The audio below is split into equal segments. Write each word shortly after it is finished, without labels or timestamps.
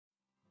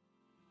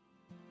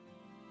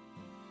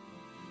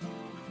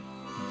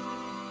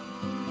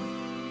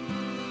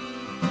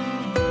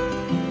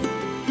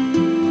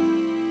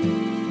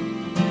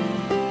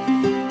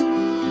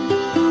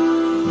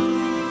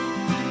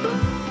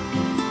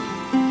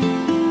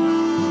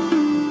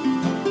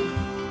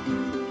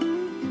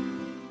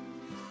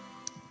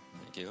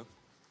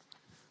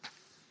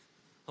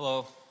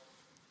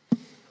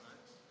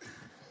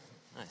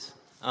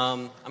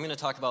I'm going to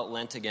talk about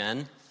Lent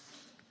again.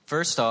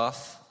 First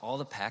off, all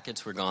the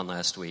packets were gone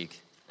last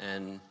week,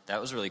 and that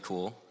was really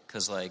cool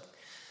because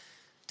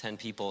 10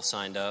 people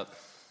signed up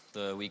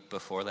the week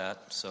before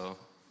that. So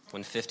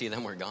when 50 of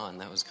them were gone,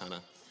 that was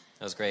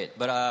great.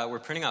 But we're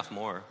printing off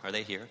more. Are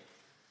they here?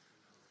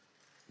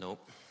 Nope.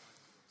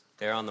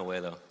 They're on the way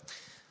though.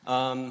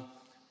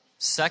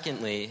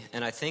 Secondly,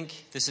 and I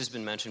think this has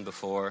been mentioned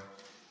before,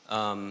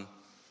 but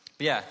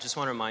yeah, just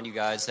want to remind you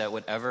guys that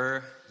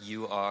whatever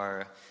you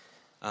are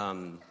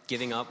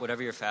giving up,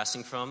 whatever you're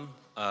fasting from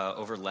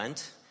over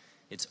Lent,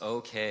 it's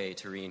okay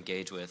to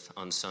re-engage with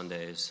on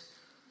Sundays.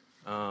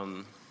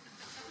 It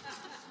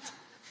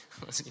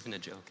wasn't even a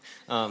joke.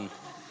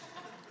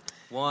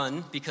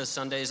 One, because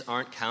Sundays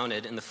aren't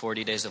counted in the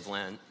 40 days of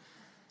Lent,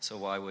 so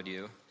why would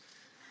you?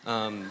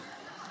 And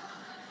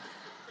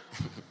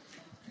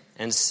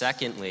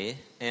secondly,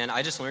 and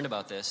I just learned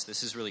about this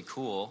is really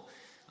cool,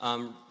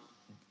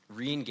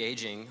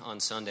 re-engaging on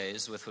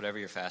Sundays with whatever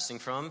you're fasting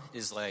from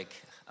is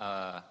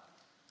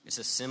it's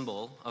a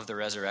symbol of the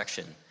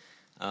resurrection.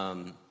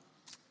 And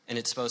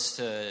it's supposed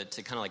to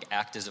kind of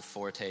act as a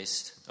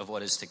foretaste of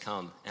what is to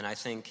come. And I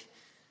think,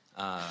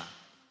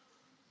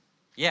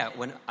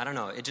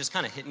 it just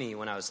kind of hit me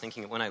when I was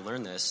thinking, when I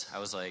learned this, I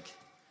was like,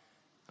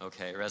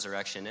 okay,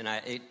 resurrection. And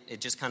it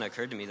just kind of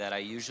occurred to me that I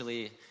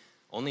usually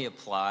only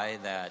apply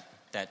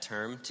that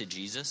term to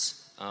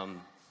Jesus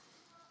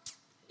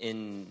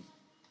in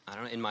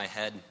my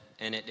head,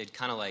 and it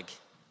kind of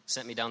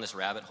sent me down this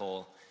rabbit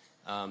hole,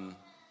 and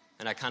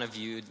I kind of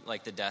viewed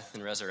the death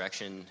and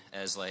resurrection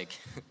as hey,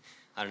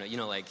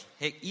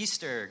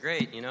 Easter,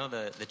 great,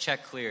 the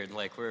check cleared,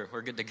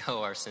 we're good to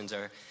go, our sins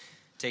are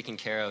taken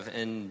care of.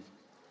 And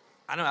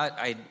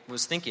I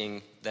was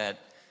thinking that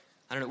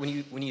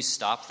when you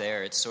stop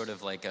there, it's sort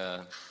of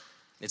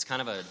it's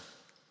kind of a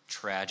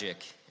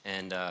tragic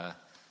and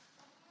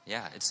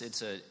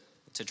it's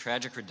a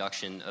tragic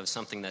reduction of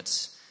something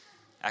that's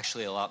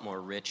actually a lot more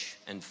rich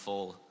and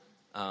full,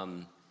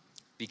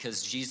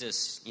 because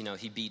Jesus,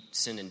 he beat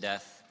sin and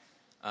death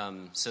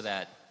so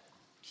that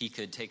he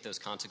could take those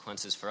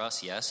consequences for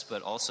us, yes,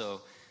 but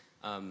also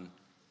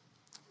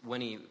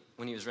when he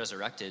was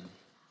resurrected,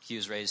 he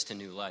was raised to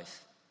new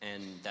life,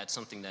 and that's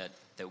something that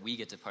we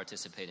get to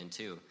participate in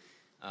too.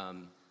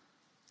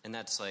 And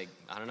that's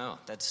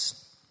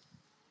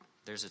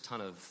there's a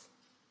ton of,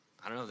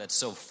 that's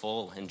so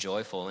full and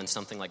joyful and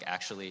something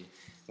actually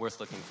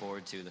worth looking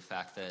forward to, the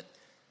fact that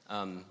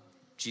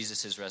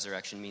Jesus'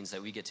 resurrection means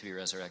that we get to be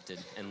resurrected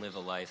and live a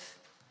life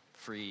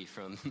free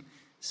from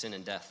sin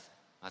and death.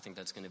 I think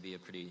that's going to be a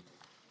pretty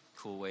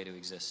cool way to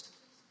exist.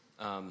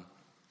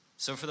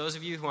 So for those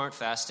of you who aren't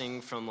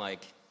fasting from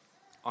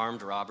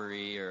armed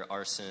robbery or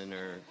arson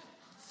or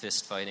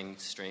fist fighting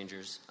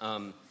strangers,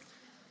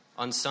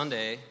 on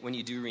Sunday when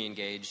you do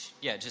re-engage,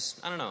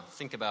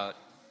 think about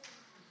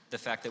the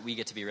fact that we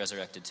get to be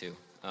resurrected too.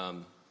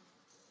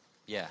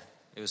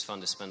 It was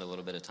fun to spend a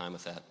little bit of time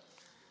with that.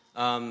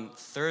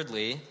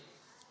 Thirdly,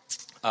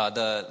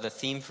 the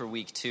theme for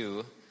week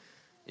 2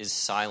 is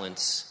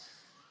silence.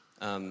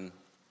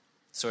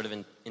 Sort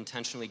of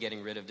intentionally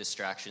getting rid of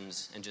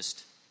distractions and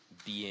just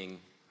being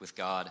with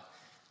God,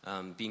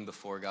 being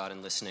before God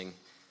and listening.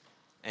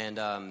 And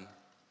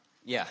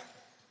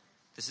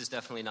this is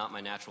definitely not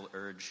my natural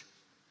urge,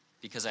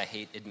 because I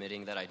hate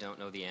admitting that I don't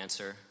know the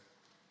answer.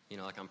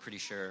 I'm pretty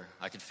sure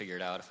I could figure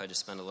it out if I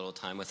just spend a little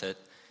time with it.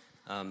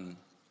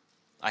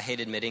 I hate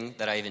admitting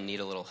that I even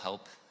need a little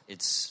help.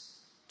 It's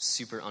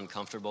super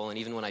uncomfortable, and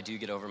even when I do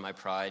get over my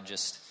pride,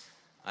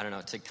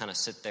 to kind of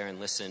sit there and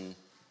listen,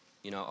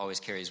 always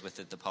carries with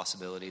it the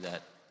possibility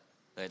that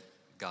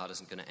God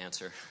isn't going to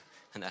answer,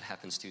 and that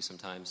happens too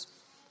sometimes.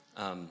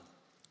 And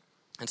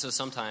so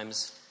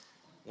sometimes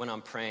when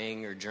I'm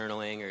praying or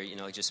journaling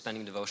or just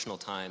spending devotional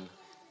time,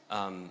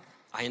 I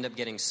end up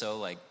getting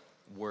so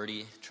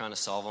wordy trying to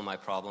solve all my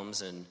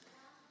problems, and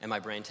my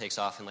brain takes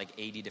off in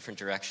 80 different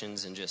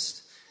directions and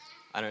just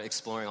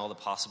exploring all the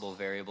possible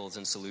variables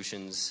and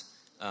solutions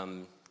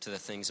to the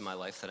things in my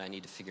life that I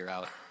need to figure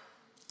out.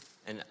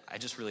 And I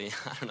just really,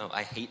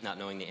 I hate not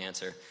knowing the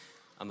answer.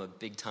 I'm a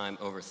big-time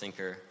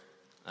overthinker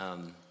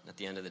at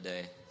the end of the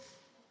day.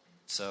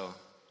 So,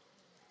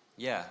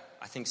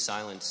 I think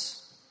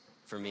silence,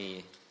 for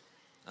me,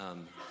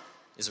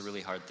 is a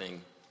really hard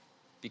thing.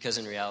 Because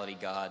in reality,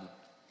 God,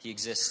 he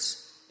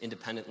exists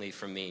independently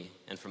from me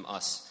and from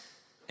us.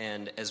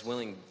 And as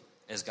willing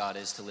as God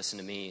is to listen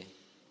to me,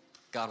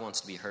 God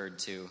wants to be heard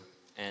too.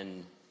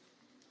 And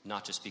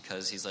not just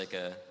because he's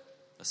a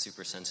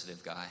super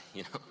sensitive guy,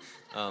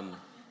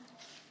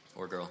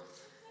 or girl.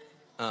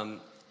 And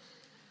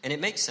it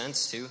makes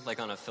sense too,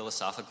 on a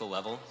philosophical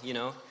level,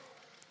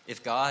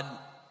 if God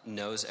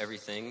knows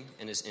everything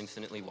and is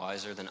infinitely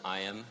wiser than I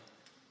am,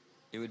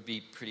 it would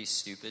be pretty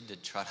stupid to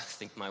try to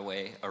think my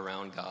way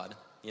around God,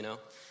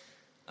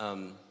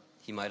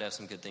 He might have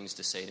some good things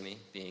to say to me,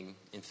 being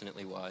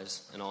infinitely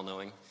wise and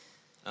all-knowing.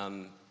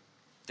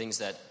 Things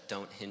that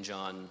don't hinge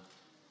on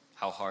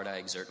how hard I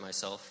exert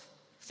myself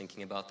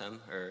thinking about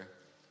them, or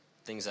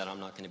things that I'm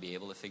not going to be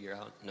able to figure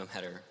out, no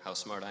matter how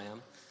smart I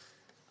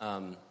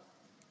And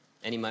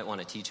he might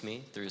want to teach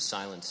me through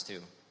silence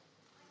too.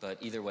 But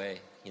either way,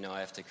 I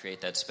have to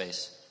create that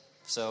space.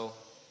 So,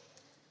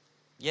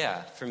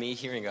 yeah, for me,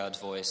 hearing God's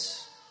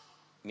voice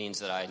means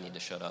that I need to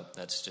shut up.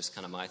 That's just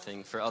kind of my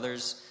thing. For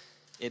others,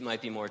 it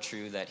might be more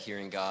true that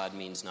hearing God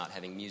means not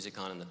having music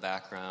on in the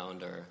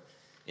background or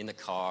in the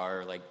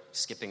car, or like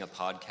skipping a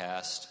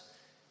podcast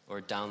or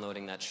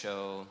downloading that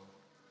show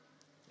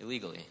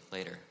illegally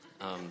later.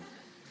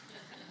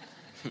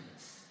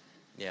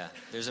 Yeah,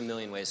 there's a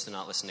million ways to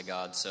not listen to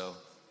God. So,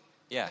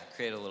 yeah,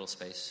 create a little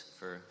space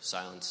for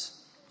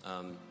silence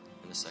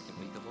in the second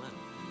week of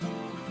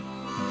Lent.